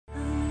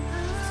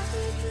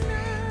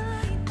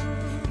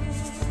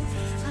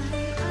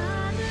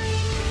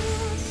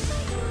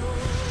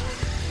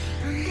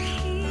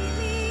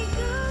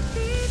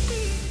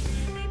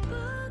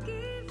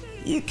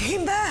You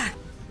came back!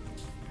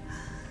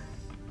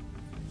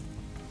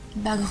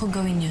 Bago ko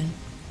gawin yun,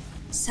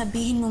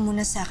 sabihin mo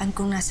muna sa akin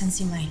kung nasan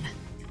si Maila.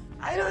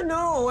 I don't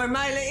know where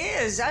Maila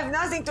is. I have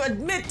nothing to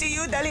admit to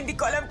you dahil hindi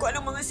ko alam kung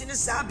anong mga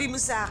sinasabi mo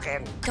sa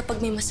akin.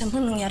 Kapag may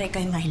masamang nangyari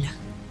kay Maila,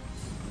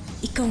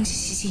 ikaw ang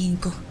sisisihin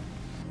ko.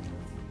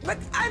 But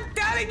I'm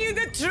telling you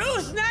the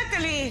truth,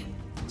 Natalie!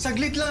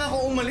 Saglit lang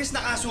ako umalis,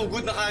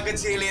 nakasugod na kagad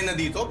si Helena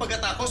dito.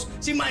 Pagkatapos,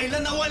 si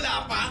Maila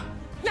nawala pa.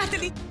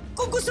 Natalie,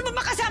 kung gusto mo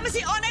makasama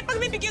si Onay,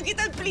 pagbibigyan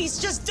kita, please,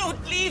 just don't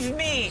leave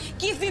me!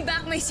 Give me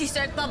back my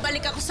sister at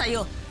babalik ako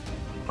sa'yo.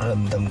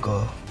 Maramdam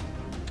ko,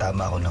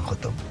 tama ako ng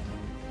kutob.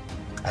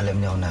 Alam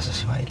niya kung nasa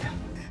si Maila.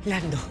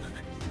 Lando,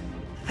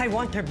 I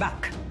want her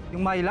back.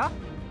 Yung Maila?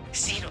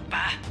 Sino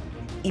pa?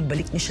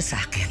 Ibalik niyo siya sa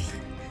akin.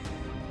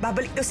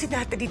 Babalik daw si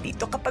Natalie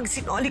dito kapag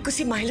sinoli ko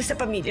si Maila sa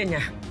pamilya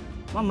niya.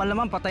 Ma'am,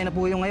 malamang patay na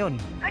po yung ngayon.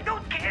 I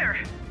don't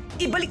care!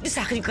 Ibalik niyo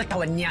sa akin yung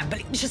katawan niya.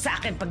 Balik niyo siya sa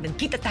akin. Pag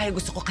nagkita tayo,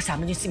 gusto ko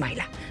kasama niyo si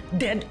Maila.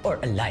 Dead or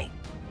alive.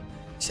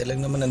 Siya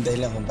lang naman ang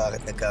dahilan kung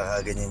bakit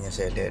nagkakaganyan niya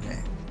si Helena.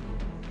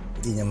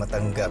 Hindi niya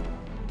matanggap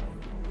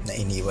na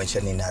iniwan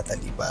siya ni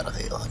Natalie para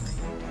kay Onay.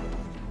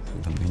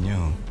 Alam niyo,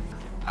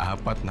 4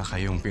 na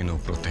kayong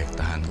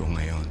pinoprotektahan ko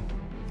ngayon.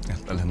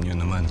 At alam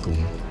niyo naman kung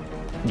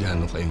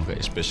gaano kayong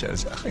ka-espesyal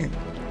sa akin.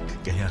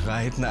 Kaya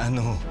kahit na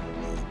ano,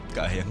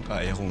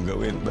 kayang-kaya kong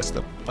gawin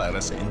basta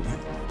para sa inyo.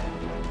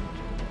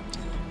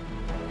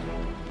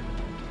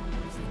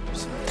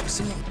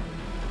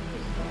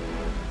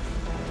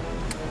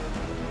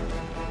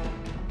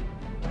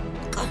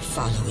 God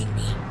following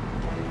me.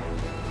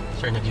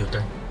 Sir,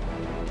 nag-U-turn.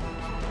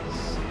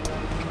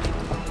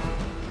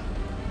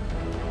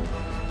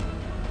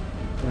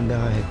 Handa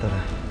ka, Hector.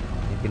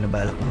 May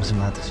pinabalak mo sa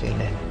mato si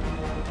Helena.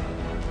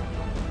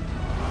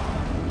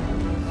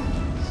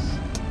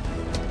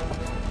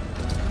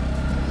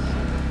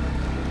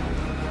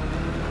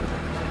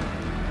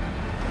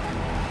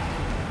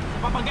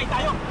 Papagay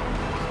tayo!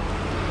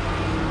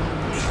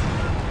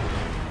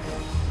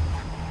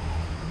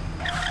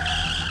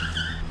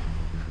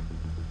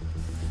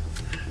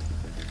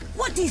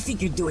 What do you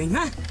think you're doing,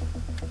 huh?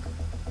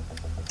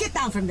 Get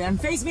down from there and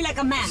face me like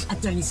a man,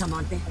 Attorney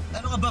Samonte.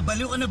 Ano ka ba?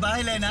 Baliw ka na ba,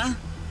 Helena?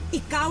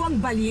 Ikaw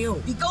ang baliw.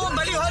 Ikaw ang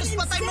baliw! Halos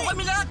patay mo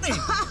kami lahat eh!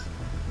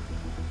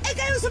 Eh,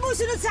 kayo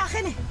sumusunod sa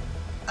akin eh.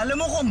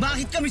 Alam mo kung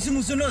bakit kami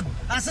sumusunod?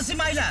 Asa si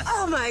Maila?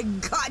 Oh my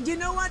God! You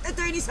know what,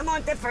 Attorney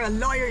Samonte? For a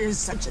lawyer, you're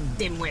such a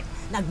dimwit.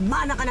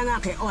 Nagmana ka na nga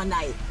kay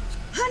Onay.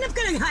 Hanap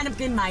ka ng hanap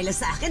kay Maila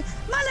sa akin.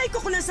 Malay ko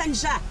kung nasaan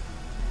siya.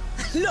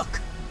 Look!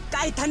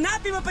 Kahit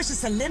hanapin mo pa siya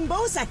sa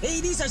limbo, sa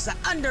Hades, or sa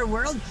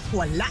underworld,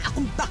 wala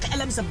akong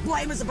pakialam sa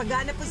buhay mo sa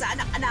paghanap ko sa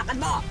anak-anakan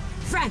mo.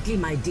 Frankly,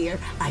 my dear,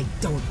 I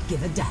don't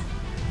give a damn.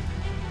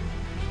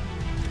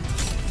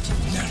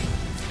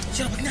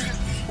 Siya, wag na!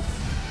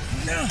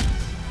 No!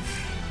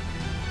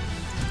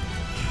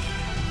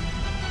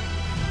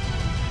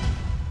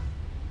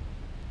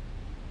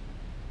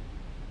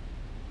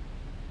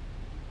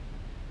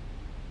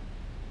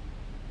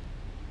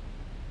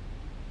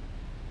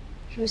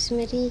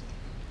 Rosemarie,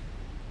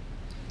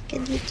 ka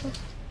dito.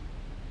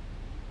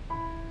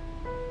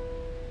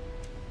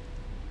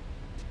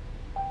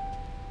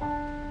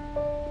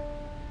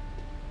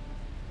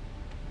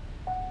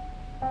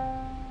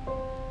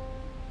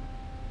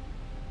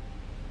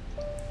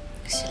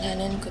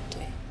 Kasalanan ko to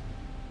eh.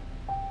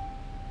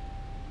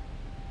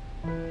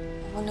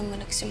 Ako naman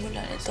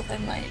nagsimula nito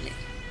kay Maila.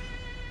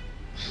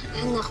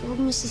 Anak, huwag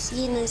mo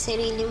sisihin ang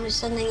sarili mo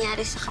sa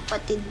nangyari sa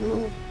kapatid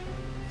mo.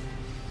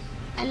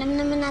 Alam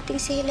naman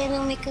natin si Helena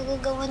ang may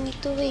kagagawa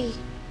nito eh.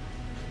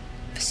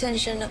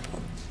 Pasensya na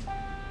po.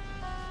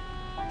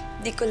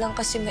 Di ko lang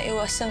kasi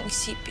maiwasang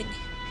isipin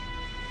eh.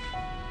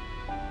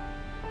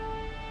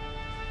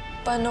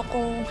 Paano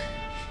kung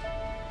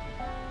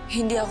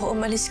hindi ako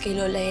umalis kay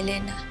Lola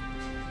Helena?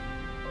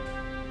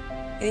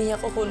 Hindi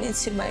niya kukunin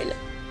si Maila.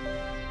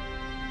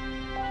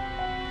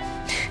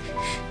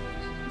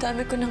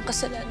 Dami ko ng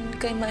kasalanan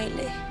kay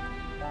Maila eh.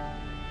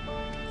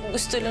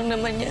 Gusto lang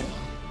naman niya.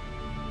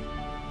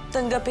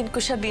 Tanggapin ko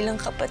siya bilang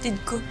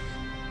kapatid ko.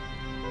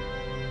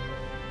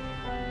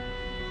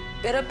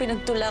 Pero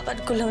pinagtulakan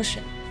ko lang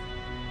siya.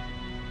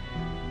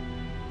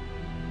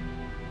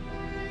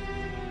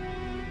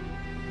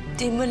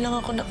 Di man lang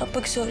ako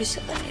nakapag-sorry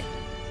sa kanya.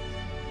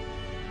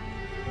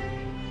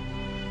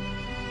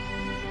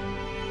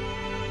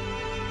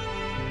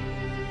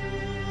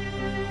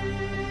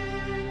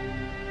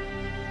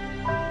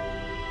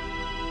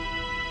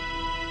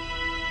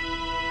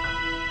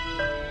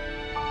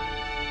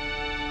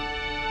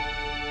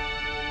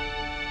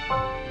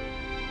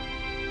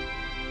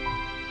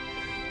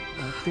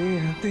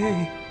 Ate.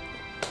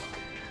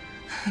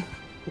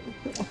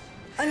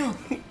 Ano?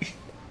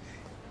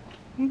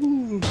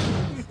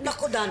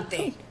 Naku,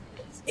 Dante.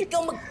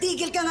 Ikaw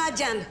magtigil ka nga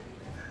dyan.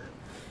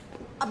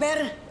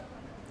 Aber,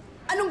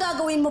 anong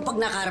gagawin mo pag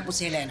nakaharap mo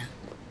si Helena?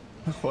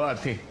 Ako,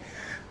 ate.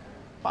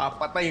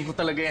 Papatayin ko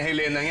talaga yung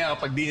Helena niya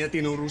kapag di niya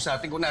tinuro sa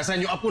atin kung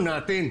nasaan yung apo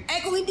natin. Eh,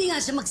 kung hindi nga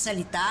siya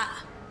magsalita,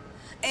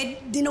 eh,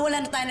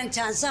 dinawalan na tayo ng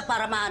tsansa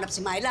para mahanap si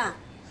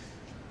Maila.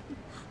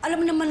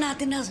 Alam naman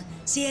natin na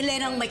si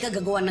Helena ang may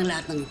kagagawa ng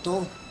lahat ng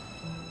ito.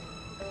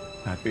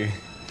 Ate,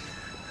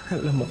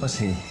 alam mo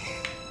kasi,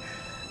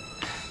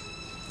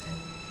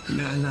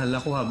 inaalala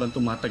ko habang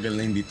tumatagal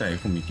na hindi tayo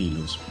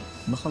kumikilos.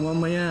 Baka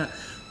mamaya,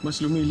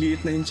 mas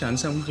lumiliit na yung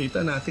chance ang makita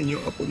natin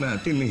yung apo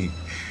natin eh.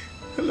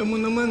 Alam mo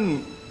naman,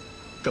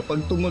 kapag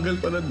tumagal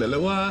pa na 2,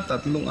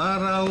 3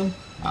 araw,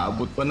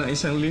 abot pa na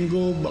 1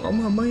 linggo, baka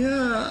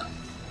mamaya,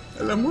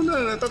 alam mo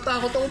na,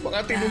 natatakot ako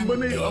baka tinumba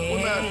na yung apo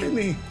natin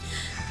eh.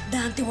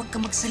 Dante, huwag ka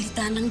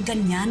magsalita ng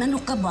ganyan. Ano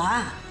ka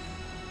ba?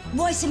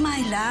 Buhay si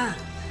Maila.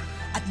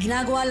 At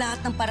ginagawa lahat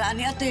ng paraan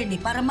ni attorney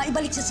para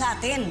maibalik siya sa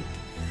atin.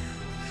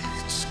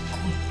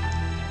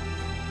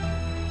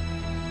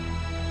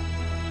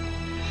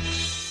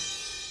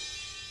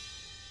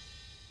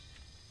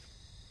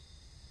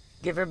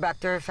 Give her back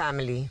to her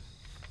family.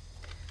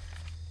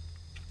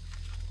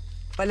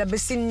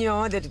 Palabasin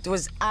niyo that it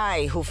was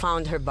I who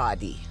found her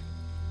body.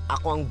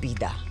 Ako ang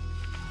bida.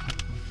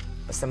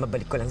 Basta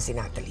mabalik ko lang si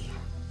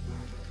Natalie.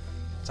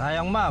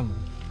 Sayang, ma'am.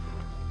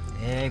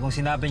 Eh, kung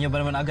sinabi niyo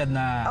ba naman agad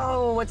na...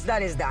 Oh, what's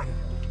done is done.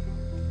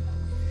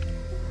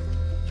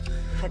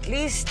 At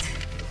least,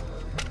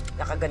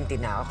 nakaganti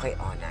na ako kay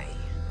Onay.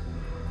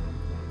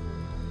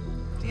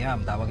 Sige,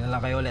 ma'am. Tawag na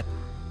lang kayo ulit.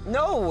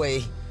 No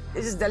way!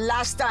 This is the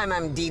last time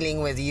I'm dealing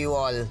with you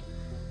all.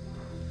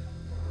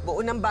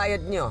 Buo ng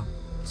bayad niyo.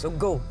 So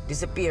go,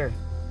 disappear.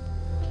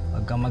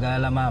 Huwag kang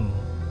mag-alala, ma'am.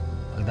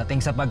 Pagdating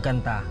sa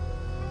pagkanta,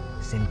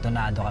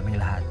 sintonado kaming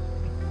lahat.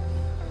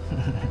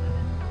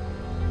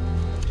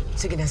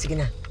 Sige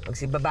na.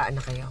 Magsibabaan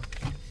na kayo.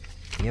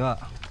 Sige po.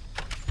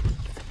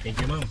 Thank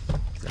you, ma'am.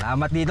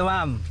 Salamat dito,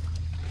 ma'am.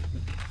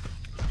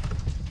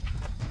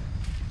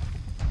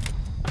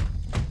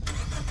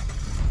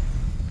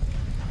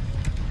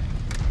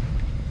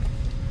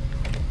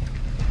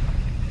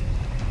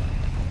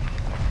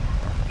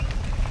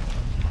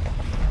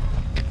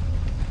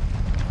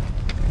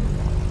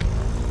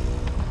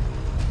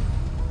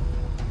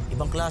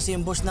 Ibang klase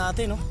yung boss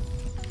natin, no?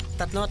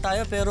 3 na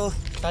tayo pero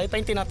tayo pa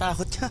yung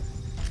tinatakot niya.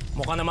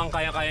 Mukha namang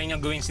kaya-kaya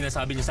niyang gawin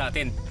sinasabi niya sa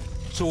atin.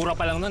 Sura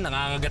pa lang nun,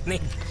 nangangagat na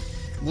eh.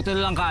 Buti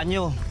na lang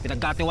kanyo.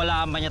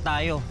 Pinagkatiwalaan ba niya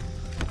tayo?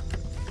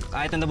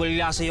 Kahit na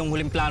nabulilasa yung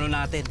huling plano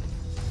natin.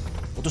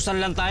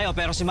 Utusan lang tayo,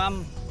 pero si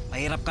ma'am,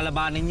 mahirap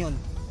kalabanin yun.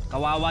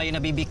 Kawawa yung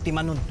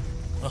nabibiktima nun.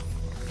 Oh,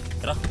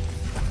 tara.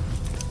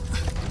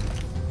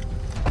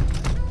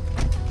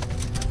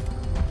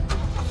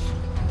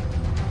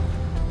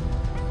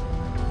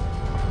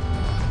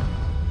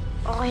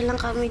 Okay lang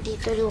kami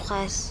dito,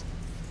 Lucas.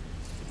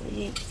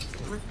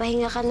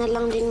 Magpahinga ka na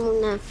lang din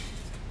muna.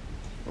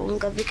 Buong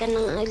gabi ka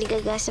nang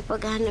aligaga sa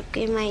paghahanap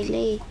kay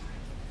Maila.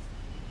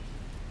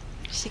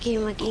 Sige,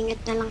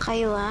 mag-ingat na lang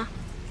kayo, ha?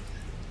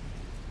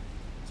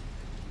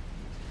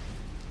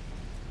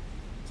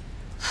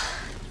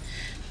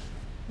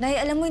 Nay,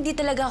 alam mo, hindi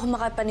talaga ako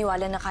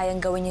makapaniwala na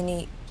kayang gawin niyo ni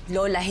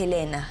Lola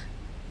Helena.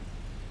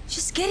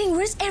 She's getting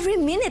worse every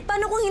minute.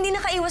 Paano kung hindi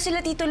nakaiwas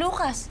sila, Tito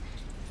Lucas?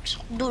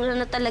 Dulo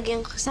na talaga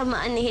yung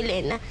kasamaan ni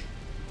Helena.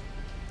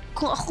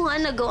 Kung ako nga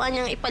nagawa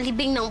niyang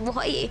ipalibing ng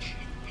buhay,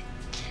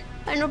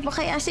 ano pa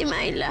kaya si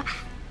Maila?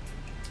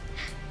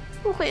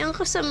 O kaya ang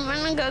kasama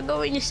ng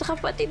gagawin niya sa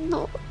kapatid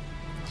mo?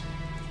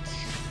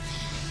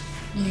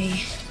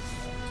 Nay,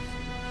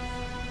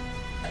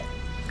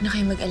 huwag na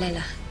kayo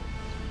mag-alala.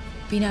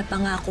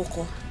 Pinapangako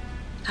ko,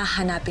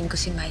 hahanapin ko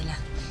si Maila.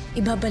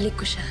 Ibabalik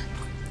ko siya.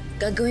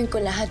 Gagawin ko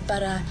lahat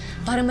para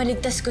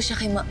maligtas ko siya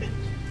kay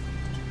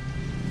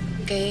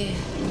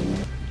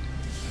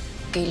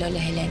Lola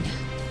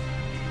Helena.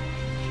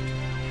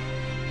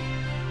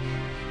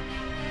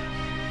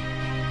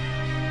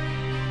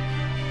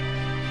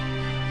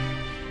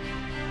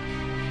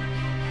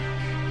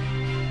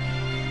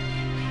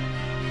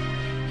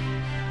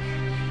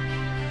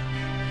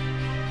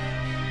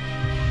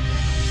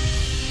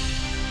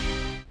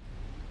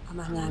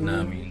 Ama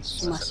namin,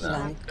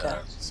 sumasalangit ka,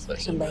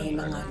 sambahin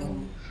ang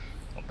along.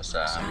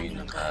 Mapasa amin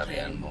ang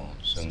kaharian mo,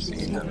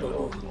 sundin ang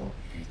loob mo,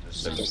 dito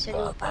sa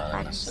lupa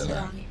para sa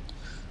langit.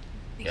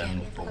 Bigyan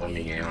mo po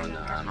kami ngayon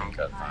ng aming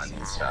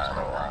kakanin sa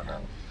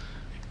araw-araw.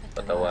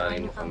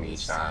 Patawarin mo kami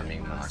sa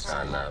aming mga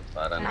sala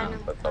para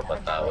ng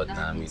pagpapatawad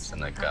namin sa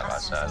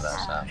nagkakasala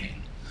sa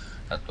amin.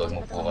 At huwag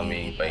mo po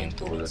kami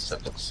paintulot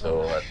sa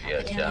tukso at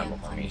iadya mo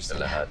kami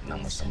sa lahat ng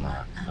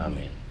masama.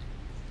 Amen.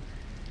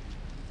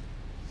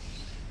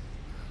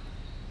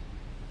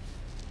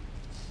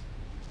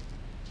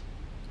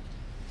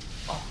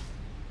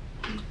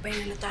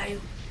 Magpahinga na tayo.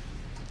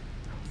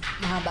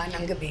 Mahaba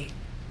ng gabi.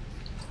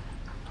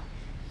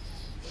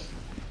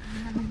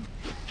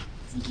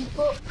 Sige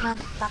po,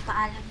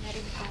 magpapaalam na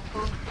rin po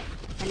ako.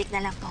 Balik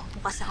na lang po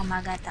bukas sa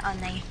umaga at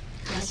Onay.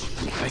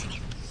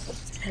 Sige.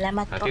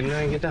 Salamat po. Atin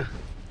na kita.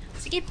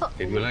 Sige po.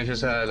 Tigmo lang siya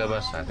sa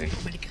labas, ate.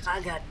 Balik ka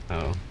kaagad.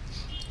 Oo.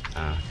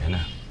 Yan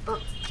na. Po.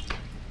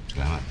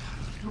 Salamat.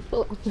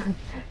 Po.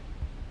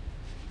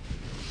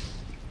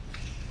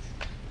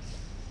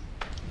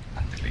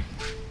 Natalie.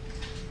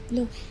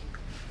 Lo.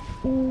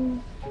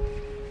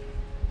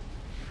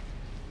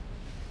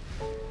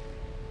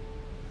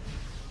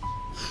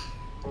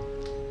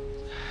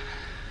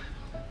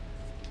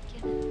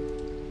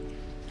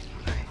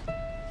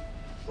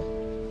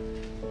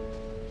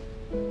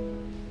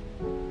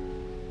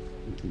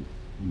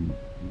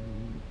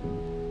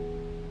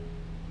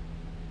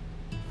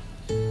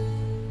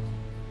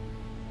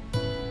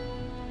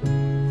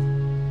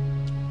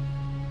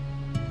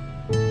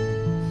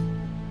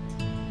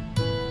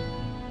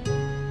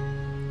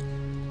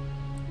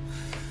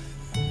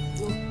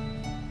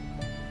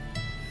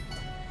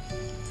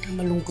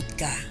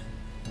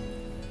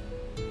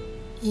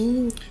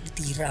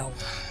 Muni raw.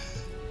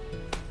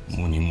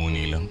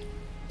 Muni-muni lang.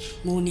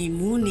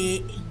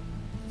 Muni-muni.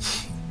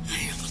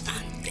 Ay, ako,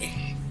 tante.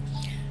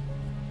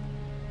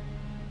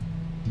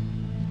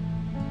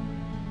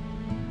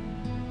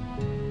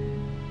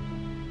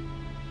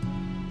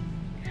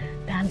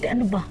 Tante,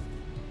 ano ba?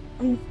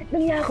 Ang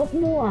yakap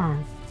mo, ah.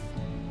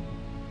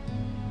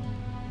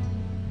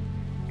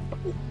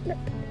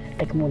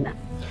 Teka muna.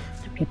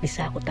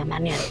 Napipisa ako. Tama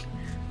niyan.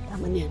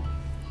 Tama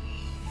niyan.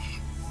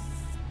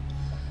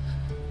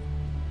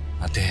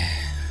 Ate,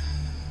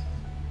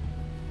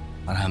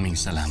 maraming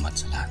salamat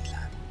sa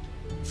lahat-lahat.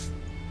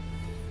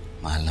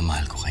 Mahal na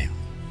mahal ko kayo.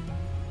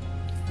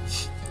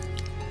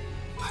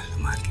 Mahal na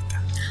mahal kita.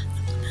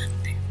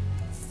 Ate.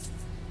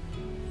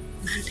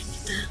 Mahal na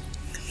kita.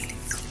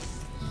 Kamilig ko.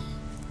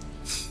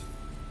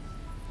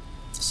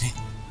 Kasi,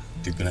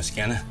 tip ko na si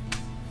Kiana.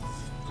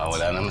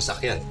 Wala na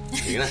masakyan.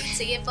 Sige na.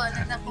 Sige po,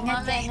 po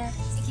kami.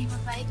 Sige,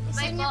 bye-bye.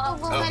 Bye po.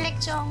 Bumalik,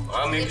 Chong.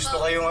 May gusto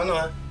kayong ano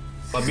ha?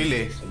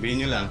 Pabili.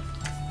 Sabihin nyo lang.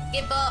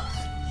 Sige po.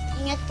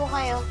 Ingat po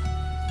kayo.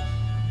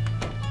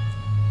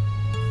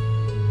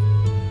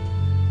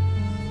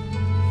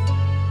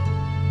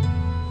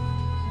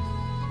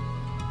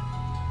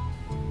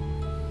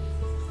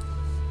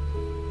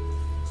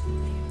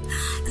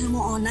 Alam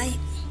mo, Onay,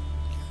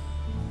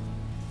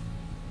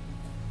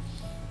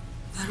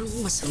 parang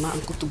masama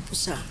ang kutob ko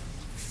sa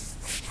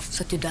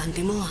tiyudante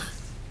mo, ha?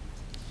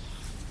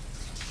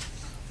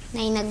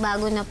 Nay,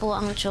 nagbago na po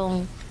ang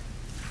Chong.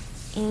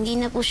 Hindi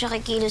na po siya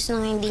kikilos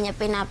nung hindi niya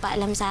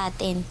pinapaalam sa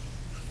atin.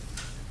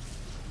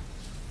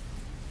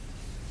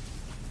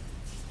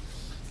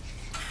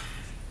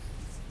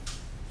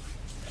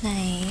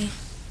 Nay,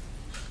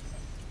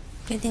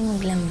 pwede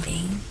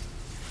maglambing?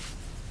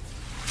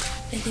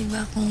 Pwede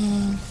ba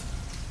akong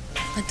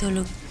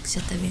matulog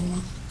sa tabi mo?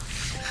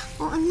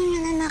 O, ano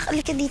yan, anak?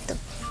 Halika dito.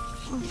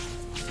 Oh.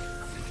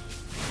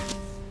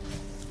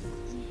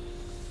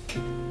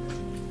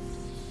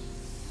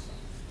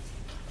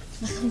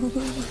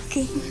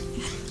 Okay.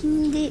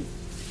 Hindi.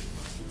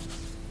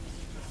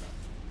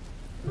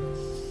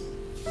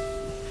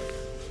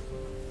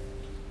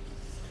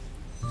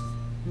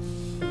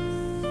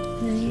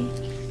 Nay,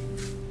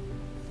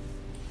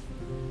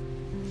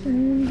 saan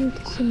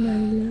nandito si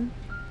Maila?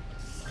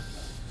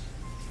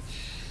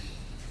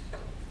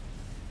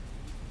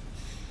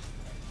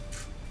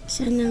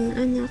 Sana nga,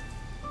 anak.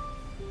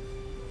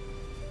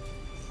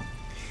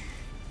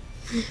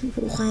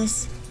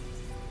 Bukas,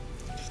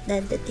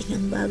 dadating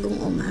ang bagong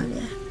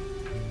umaga.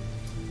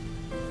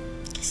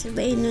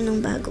 Kasabay nun ng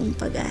bagong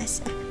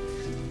pag-asa.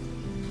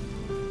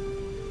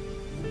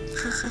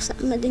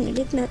 Makakasama din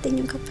ulit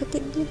natin yung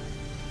kapatid mo.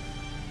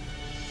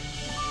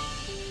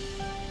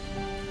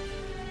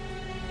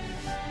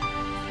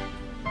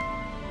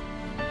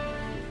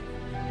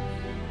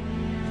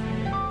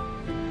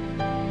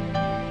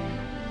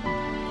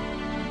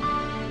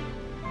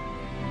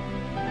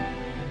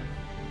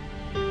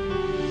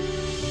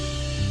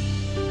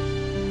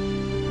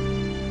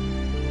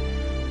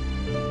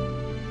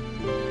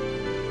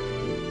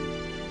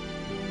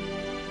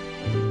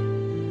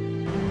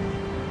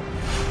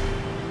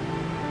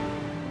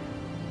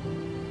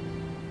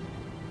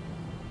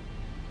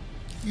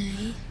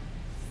 Nay?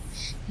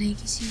 Nay,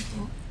 gising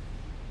po.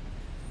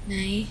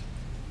 Nay?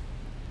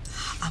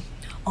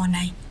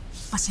 Onay,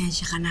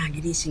 pasensya ka na.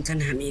 Ginising ka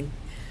namin.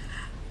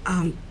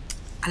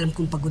 Alam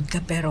kong pagod ka,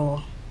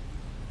 pero...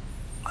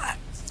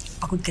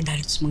 pagod ka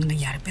dahil sa mga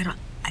nangyari, pero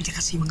andyan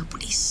kasi yung mga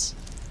pulis.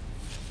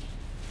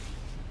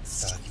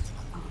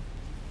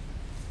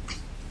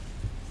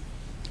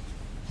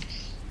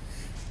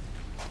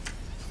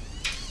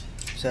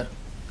 Sir.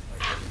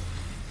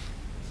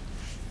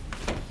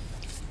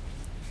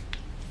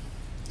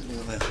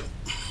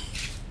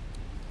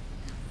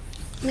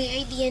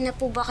 May idea na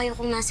po ba kayo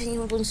kung nasan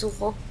yung bunso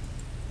ko?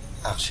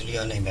 Actually,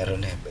 Onay,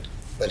 meron na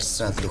but it's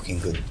not looking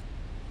good.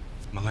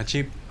 Mga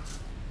Chip,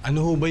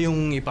 ano ho ba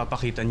yung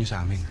ipapakita nyo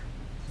sa amin?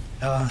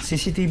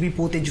 CCTV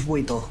footage po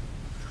ito.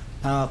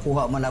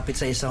 Nakuha malapit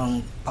sa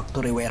isang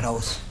factory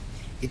warehouse.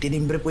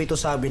 Itinimbre po ito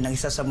sa amin ng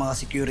isa sa mga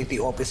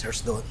security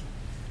officers doon.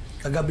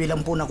 Kagabi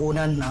lang po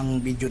nakunan ang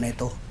video na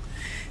ito.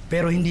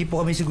 Pero hindi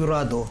po kami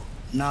sigurado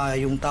na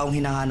yung taong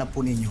hinahanap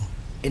po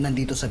ninyo ay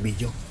nandito sa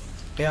video.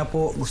 Kaya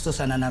po gusto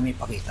sana namin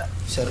ipakita.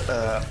 Sir,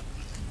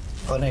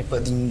 Onay,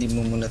 pwedeng hindi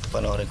mo muna ito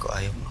panoorin ko.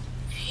 Ayaw mo.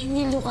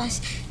 Hindi, Lucas.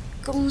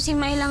 Kung si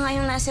Maila nga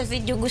yung nasa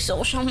video, gusto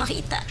ko siyang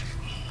makita.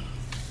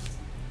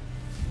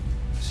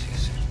 Sige,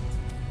 sir.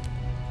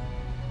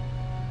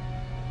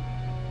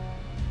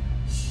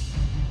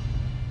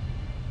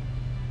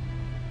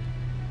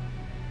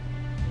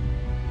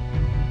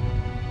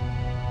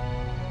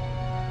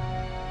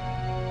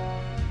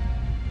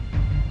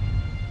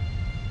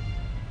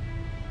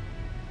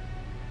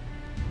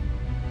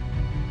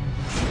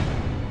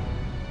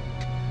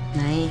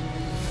 Nay,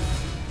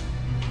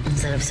 ang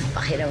sarap sa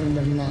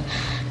pakiramdam na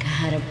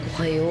kaharap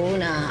ko kayo,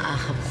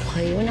 naaakap ko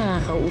kayo,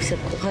 nakakausap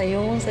ko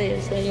kayo, ang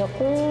saya-saya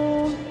ko.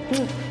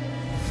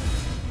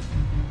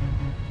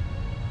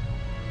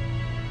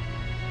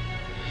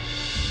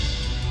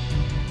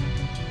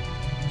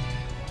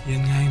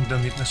 Yan nga yung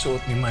damit na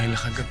suot ni Maila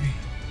kagabi.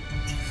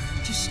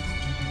 Diyos ko,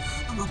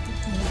 ang apo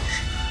ko.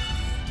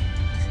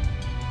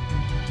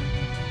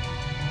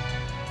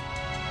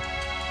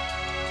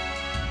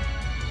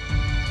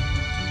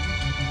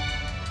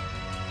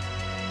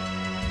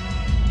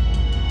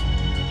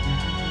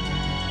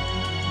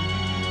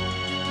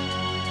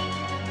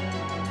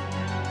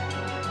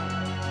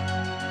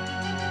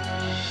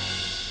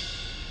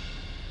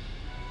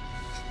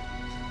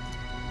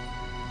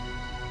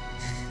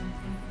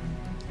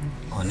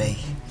 Onay,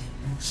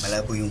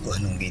 malabo yung kuha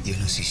ng video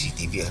ng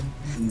CCTV at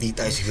hindi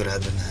tayo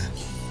sigurado na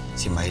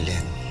si Maila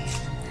yan.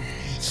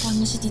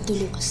 Tama si Tito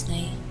Lucas,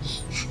 Nay.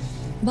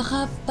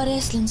 Baka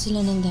parehas lang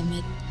sila ng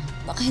damit.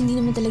 Baka hindi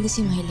naman talaga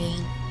si Maila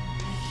yan.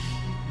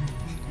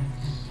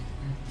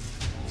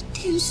 Ito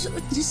yung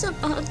suot na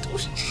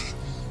sapatos.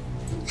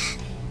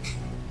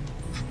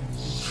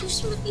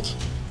 Rosemarie,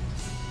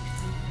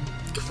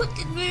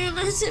 kapatid mo yung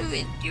nasa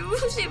video.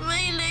 Si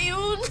Maila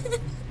yun.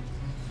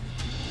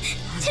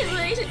 Si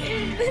Maila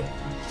yun.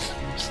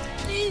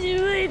 Si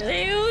Maila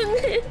yun.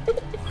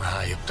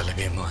 Mahayop talaga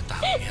yung mga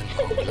tao yan.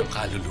 Walang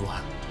kaluluwa.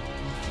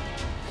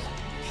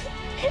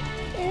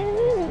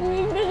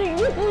 Balik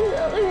na po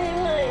sa akin si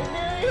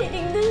Maila.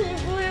 Higdasin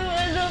po yung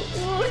anak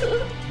ko.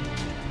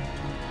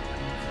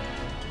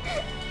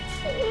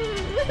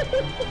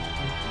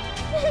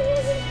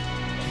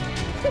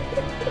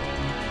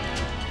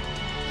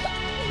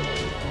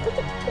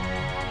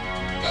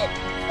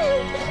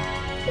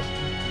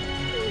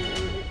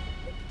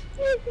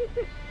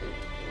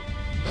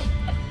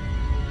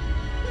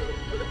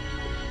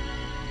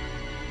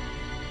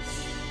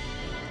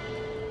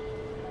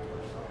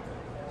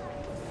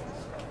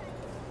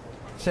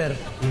 Sir,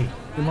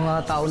 yung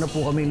mga tao na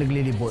po kami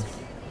naglilibot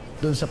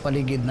doon sa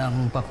paligid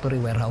ng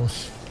factory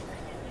warehouse.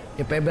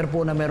 If ever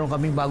po na meron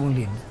kaming bagong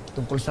lead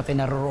tungkol sa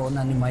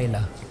kinaroroonan ni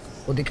Maila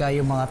o di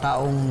kaya yung mga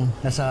taong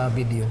nasa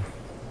video,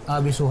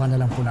 abisuhan na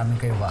lang po namin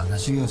kayo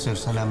kaagad. Sige, sir.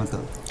 Salamat to.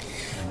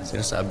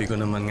 Sinasabi ko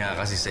naman nga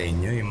kasi sa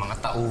inyo, yung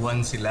mga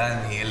tauhan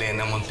sila ni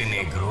Helena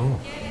Montenegro.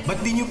 Ba't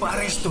di nyo pa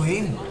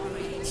arestuhin?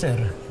 Sir,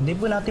 hindi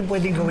po natin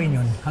pwedeng gawin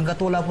yun hanggat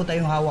wala po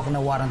tayong hawak na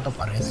warrant of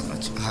arrest.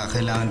 At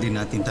kailangan din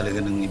natin talaga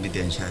ng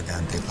ebidensya,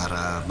 Dante,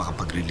 para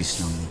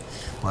makapag-release ng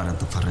warrant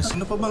of arrest.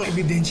 Ano pa bang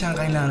ebidensya ang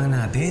kailangan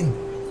natin?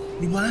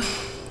 Di ba?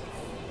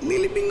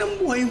 Nilibing ng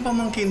buhay yung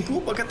pamangkin ko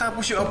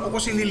pagkatapos yung apo ko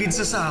sinilid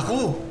sa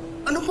sako.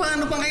 Ano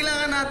pang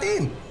kailangan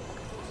natin?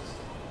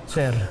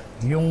 Sir,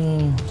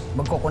 yung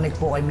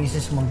magkoconnect po kay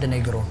Mrs.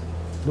 Montenegro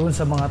doon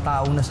sa mga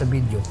taong nasa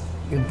video,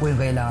 yun po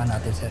yung kailangan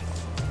natin, sir.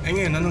 Eh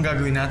ngayon, anong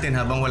gagawin natin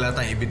habang wala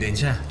tayong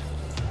ebidensya?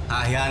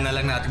 Hahayaan na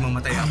lang natin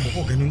mamatay ang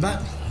apo ko, ganun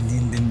ba?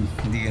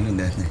 Hindi ganun,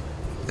 Dante.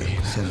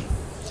 Sir.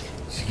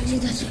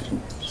 Sige, Dati.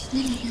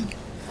 Dali lang.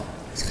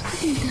 Saan ka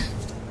punta?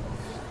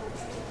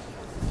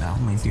 Wala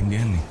akong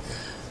maintindihan eh.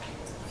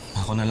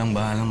 Ako na lang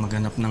bahalang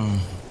maghanap ng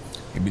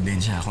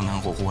ebidensya. Ako na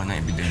ang kukuha ng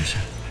ebidensya.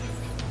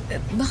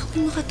 Baka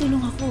po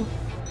makatulong ako.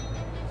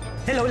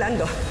 Hello,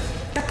 Lando.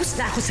 Tapos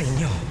na ako sa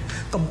inyo.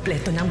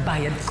 Kompleto na ang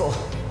bayad ko.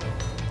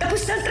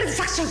 Tapos na ang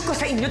transaksyon ko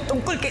sa inyo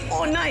tungkol kay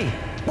Onay.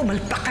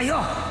 Pumalpak kayo.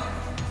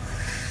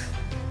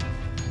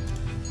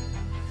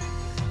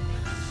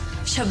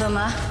 Siya ba,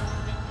 Ma?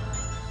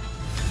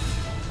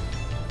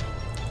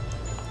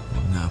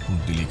 Huwag na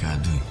akong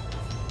delikado eh.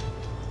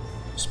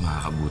 Mas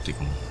makakabuti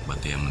kung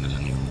bantayan mo na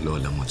lang yung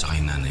lola mo at saka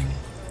yung nanay mo.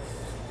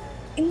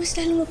 Eh, mas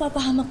lalong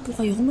mapapahamak po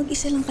kayo kung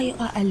mag-isa lang kayo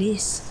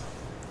aalis.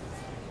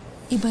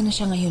 Iba na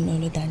siya ngayon,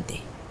 Lolo Dante.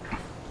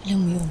 Alam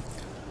mo yun.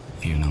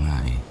 Ayun na nga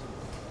eh.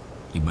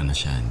 Iba na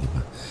siya, di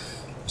ba?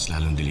 Mas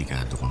lalong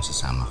delikado kung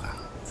sasama ka.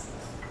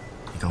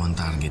 Ikaw ang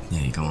target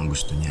niya, ikaw ang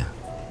gusto niya.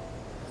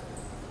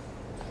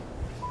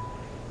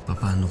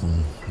 Paano kung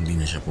hindi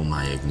na siya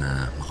pumayag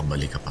na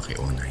makabalik ka pa kay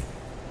Onay?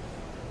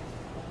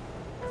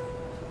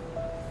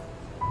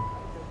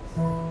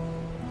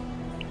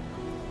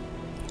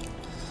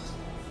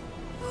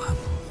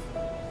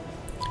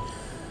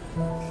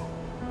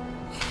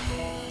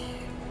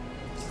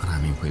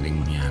 Maraming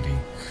pwedeng mangyari.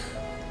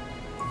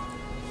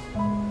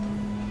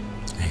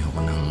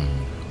 Ayoko nang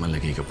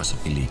malagay ka pa sa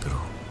peligro.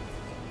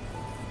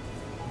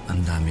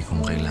 Ang dami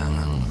kong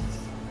kailangang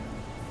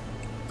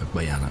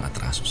pagbayarang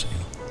atraso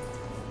sa'yo.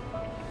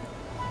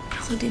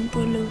 Ako din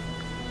po, Lo.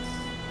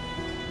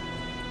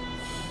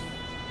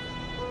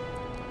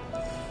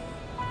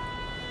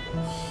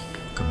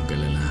 Huwag kang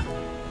mag-alala.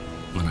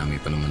 Marami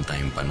pa naman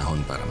tayong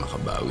panahon para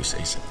makabawi sa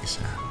isa't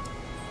isa.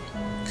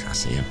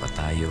 Sasaya pa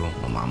tayo,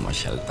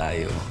 mamamasyal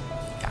tayo.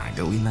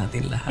 Gagawin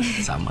natin lahat.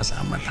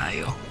 Sama-sama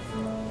tayo.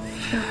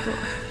 Opo.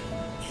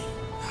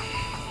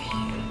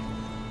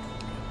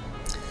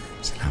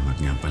 Salamat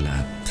nga pala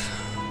at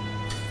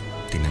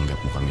tinanggap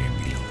mo kami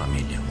bilang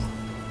pamilya mo.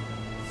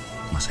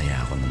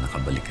 Masaya ako na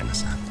nakabalik ka na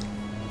sa atin.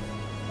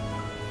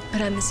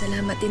 Maraming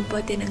salamat din po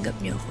at tinanggap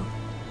niyo ako.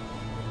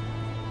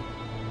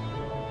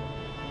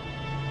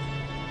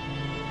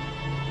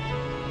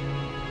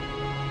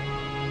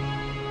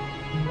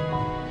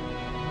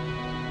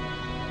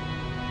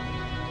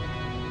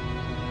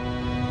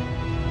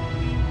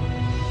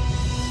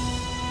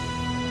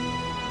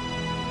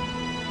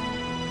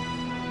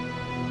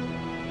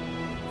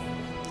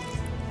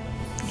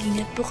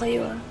 Ingat po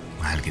kayo, ah.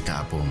 Mahal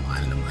kita, Apo.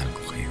 Mahal na mahal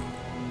ko kayo.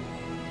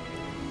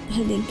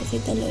 Mahal din po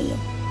kita, Lolo.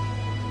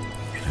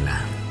 Pero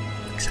lang,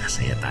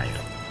 magsasaya tayo.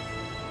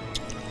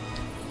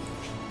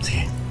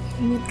 Sige.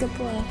 Ingat ka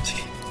po, ah.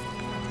 Sige.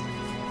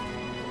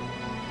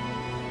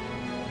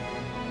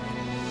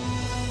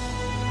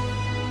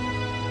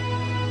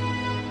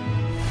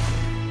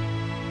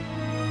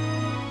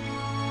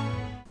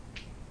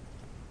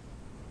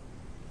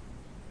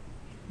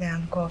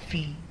 Ng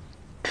coffee.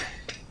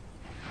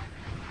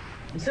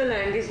 So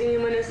lang, gisingin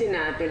mo na si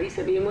Natalie.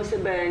 Sabihin mo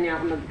sabayan niya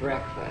ako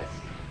mag-breakfast.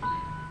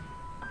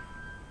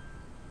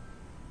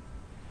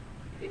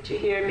 Did you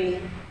hear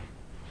me?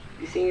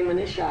 Gisingin mo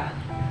na siya.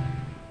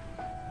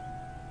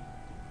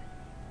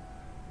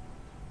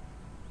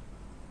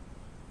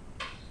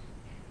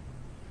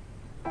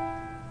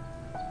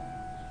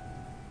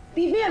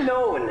 Leave me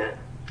alone.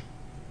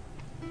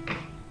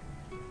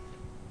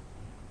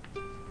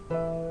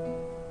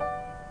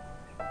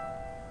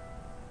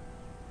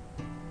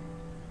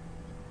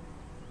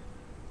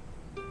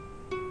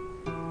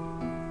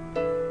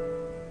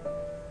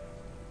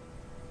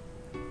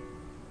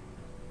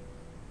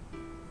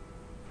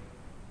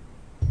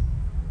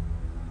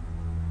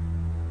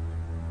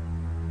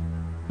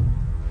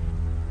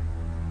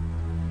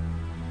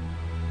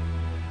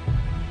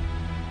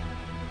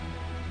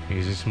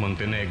 Mrs.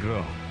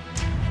 Montenegro.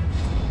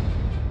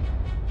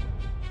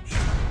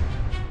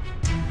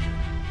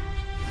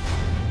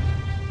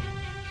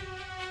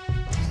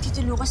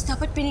 Tito Lucas,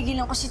 dapat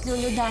pinigilan ko si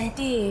Lolo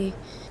Dante, eh.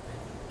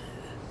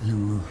 Alam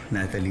mo,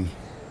 Natalie,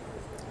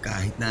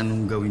 kahit na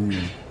anong gawin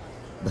mo,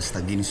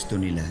 basta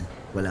ginusto nila,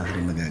 wala ka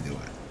rin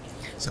magagawa.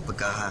 Sa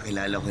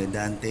pagkakakilala ko kay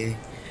Dante,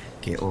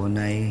 kay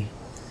Onay,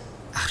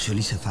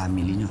 actually sa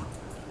family nyo,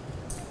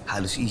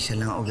 halos isa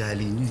lang ang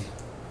ugali nyo, eh.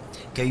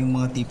 Kaya yung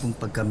mga tipong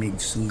pagka may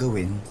gustong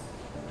gawin,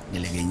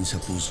 nilagay nyo sa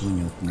puso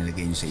nyo at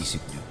nilagay nyo sa isip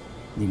nyo.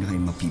 Hindi na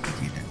kayo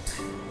mapipigilan.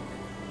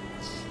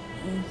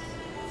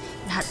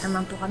 Lahat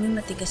naman po kami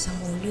matigas ang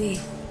ulo, eh.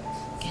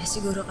 Kaya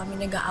siguro kami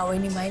nag-aaway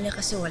ni Maila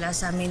kasi wala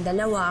sa amin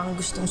dalawa ang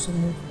gustong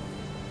sumuko.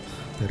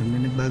 Pero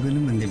may nagbago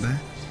naman, di ba?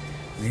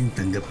 Ngayon,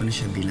 tanggap ko na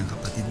siya bilang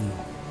kapatid mo.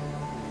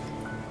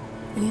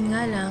 Yun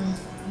nga lang,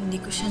 hindi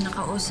ko siya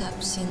nakausap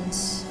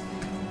since...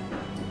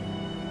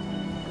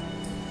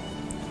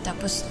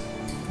 Tapos,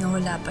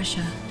 nawala pa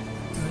siya.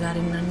 Wala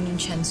rin na yung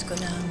chance ko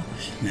na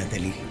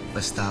Natalie,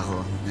 basta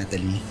ako,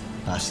 Natalie,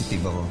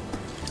 positive ako.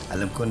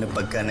 Alam ko na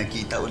pagka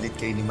nakita ulit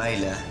kayo ni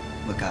Maila,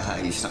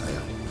 magkakaayos na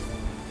kayo.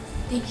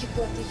 Thank you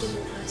po, Tito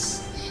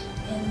Lucas.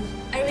 And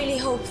I really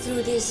hope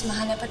through this,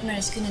 mahanap at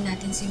ma-rescue na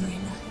natin si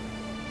Maila.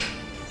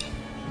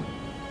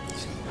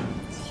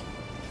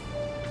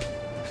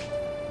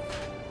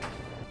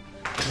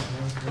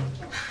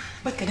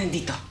 Ba't ka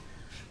nandito?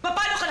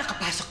 Paano ka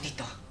nakapasok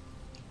dito?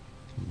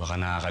 Baka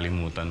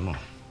nakakalimutan mo.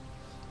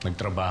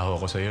 Nagtrabaho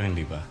ako sa'yo,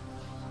 hindi ba?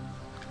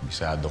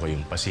 Bisado ko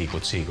yung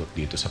pasikot-sikot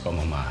dito sa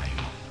pamamahay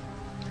mo.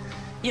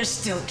 You're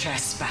still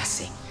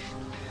trespassing.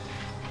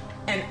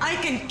 And I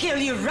can kill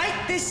you right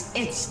this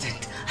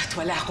instant at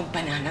wala akong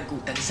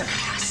pananagutan sa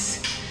batas.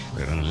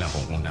 Pero na lang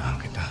kung unahan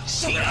kita.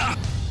 Sige!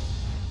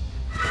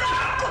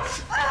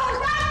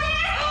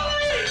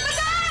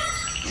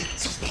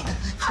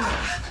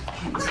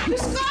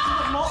 Diyos ko!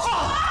 Mo ko!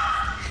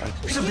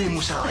 Sabihin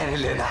mo sa akin,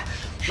 Helena,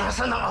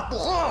 nasaan ang apo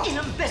ko?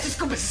 Ilang beses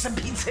ko ba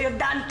sasabihin sa'yo,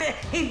 Dante?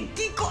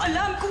 Hindi ko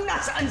alam kung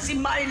nasaan si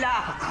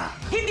Maila.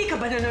 Hindi ka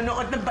ba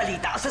nanonood ng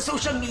balita o sa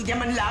social media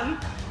man lang?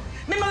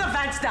 May mga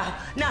vans daw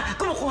na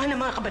kumukuha ng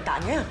mga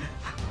kabataan ngayon.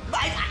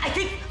 I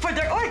think for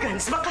their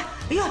organs. Baka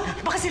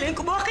sila yung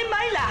kumuha kay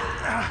Maila.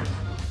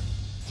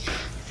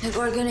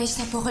 Nag-organize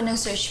na po ako ng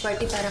search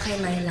party para kay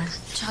Maila.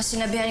 Tsaka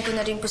sinabihan ko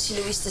na rin po si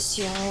Luis, tas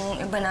yung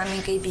iba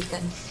naming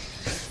kaibigan.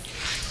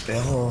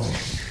 Pero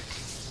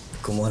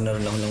kumuha na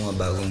rin ako ng mga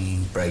bagong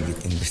private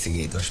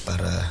investigators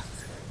para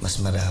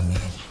mas marami.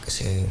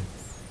 Kasi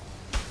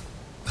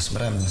mas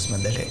marami, mas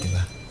madali, di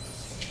ba?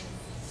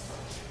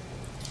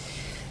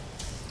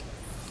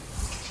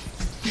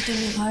 Tito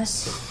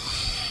Lucas,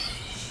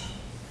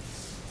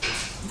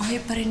 buhay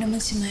pa rin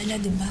naman si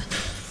Maila, di ba?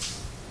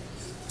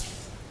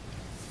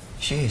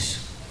 She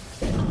is.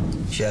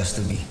 She has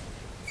to be.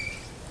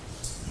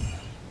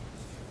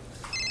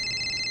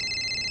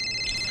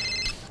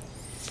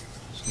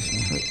 Excuse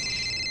me, wait.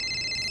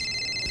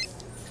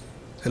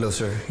 Hello,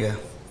 sir. Yeah.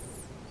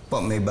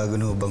 Po, may bago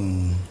na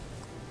bang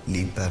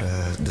lead para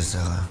doon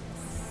sa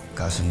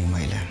kaso ni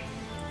Maila?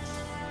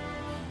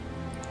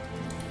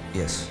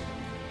 Yes.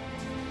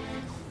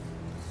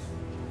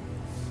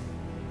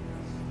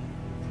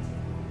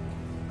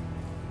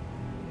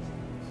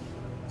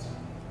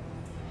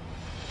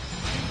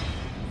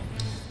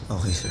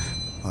 Okay, sir.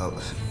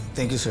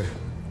 Thank you, sir.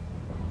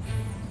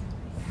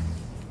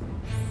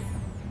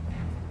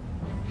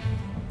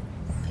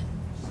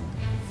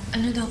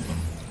 Ano daw po?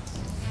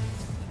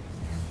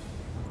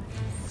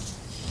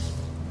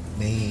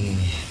 May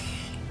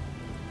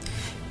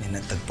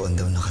natagpuan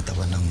daw na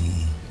katawan ng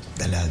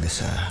dalaga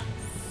sa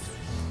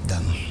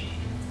dam.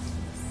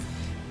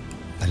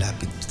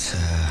 Malapit sa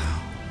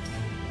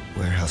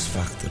warehouse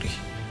factory.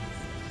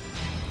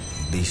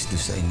 based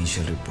doon sa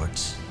initial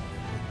reports,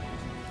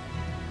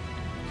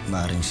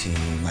 maaaring si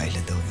Maila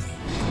daw eh.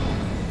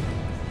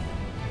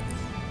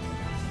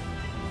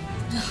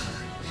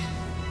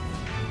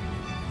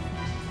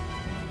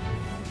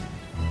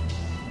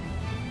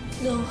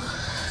 No.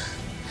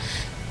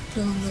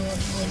 No, no,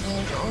 no, no,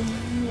 no,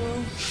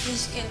 no.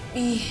 This can't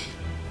be.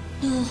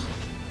 No.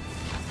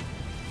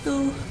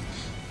 No.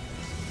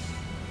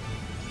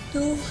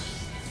 No.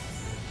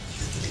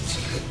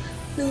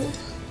 No.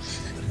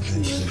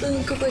 Buhay pa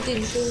yung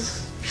kapatid ko.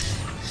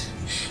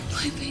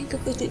 Buhay pa yung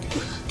kapatid ko.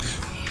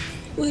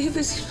 Buhay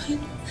pa si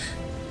Maila.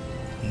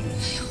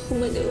 Ayoko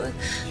manawa.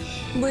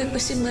 Buhay pa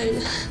si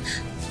Maila.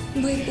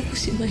 Buhay pa po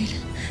si Maila.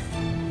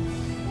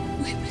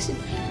 Buhay pa si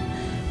Maila.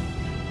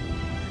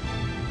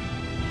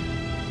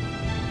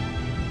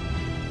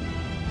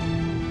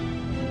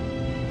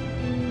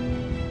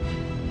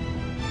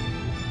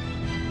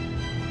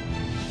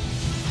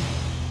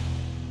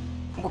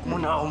 Huwag mo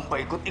na akong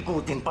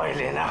paikot-ikutin pa,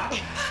 Helena.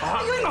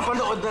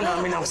 Napanood na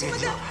namin ang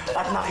video.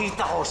 At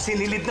nakita ko,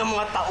 sinilid ng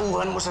mga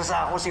tauhan mo sa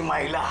sako si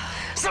Maila.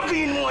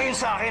 Sabihin mo ngayon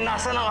sa akin,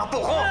 nasa ang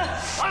apo ko?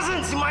 Asan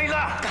si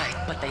Maila? Kahit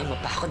patay mo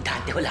pa ako,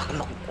 Dante, wala akong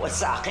makukuha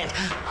sa akin.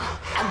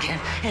 Again,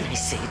 and I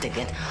say it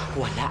again,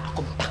 wala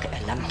akong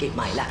pakialam kay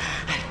Maila.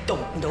 I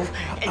don't know,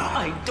 and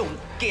I don't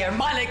care.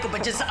 Malay ko ba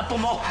dyan sa apo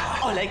mo?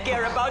 All I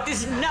care about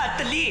is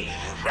Natalie.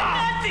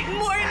 Nothing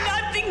more,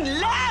 nothing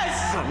less!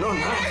 Ano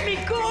na?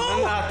 Miko!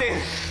 Tingnan natin.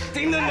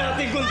 Tingnan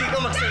natin kung di ka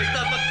magsalita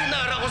pag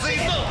tinara ko sa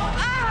ito.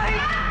 Ay!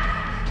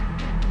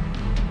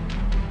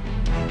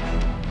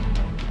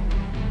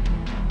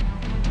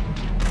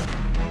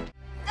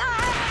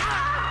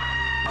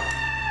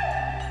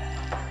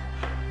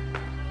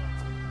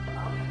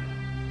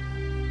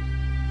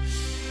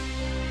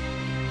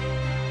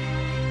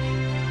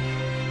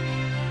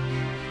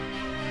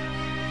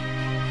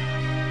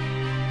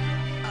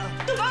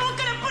 Tumawag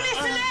ka ng pulis,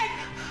 Select!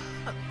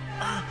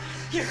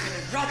 You're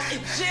gonna rot in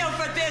jail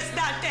for this,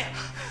 Dante!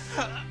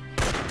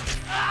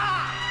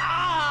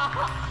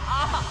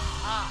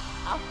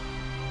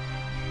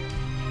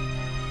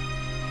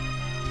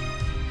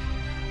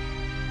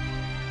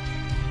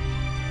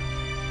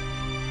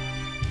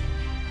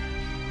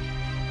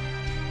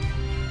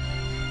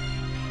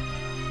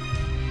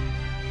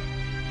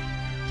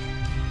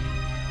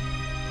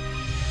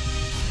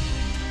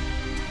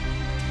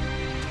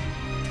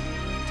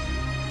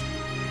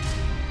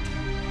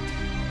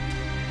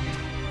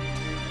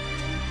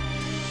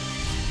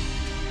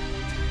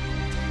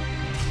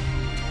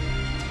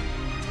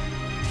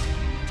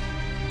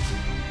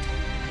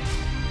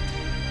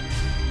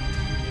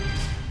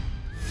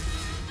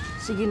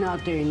 Sige na,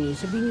 attorney.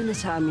 Sabihin niyo na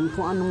sa amin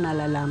kung anong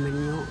nalalaman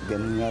niyo.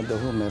 Ganun nga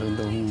daw, meron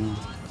daw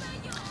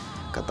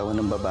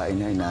katawan ng babae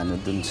na inaano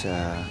dun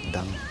sa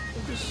dam.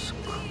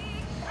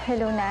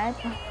 Hello, Nat.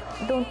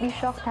 Don't be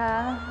shocked,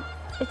 ha?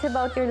 It's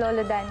about your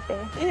lolo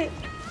Dante.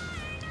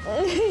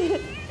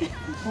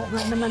 Oo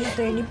nga naman,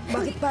 attorney.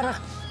 Bakit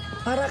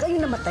para kayo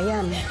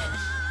namatayan?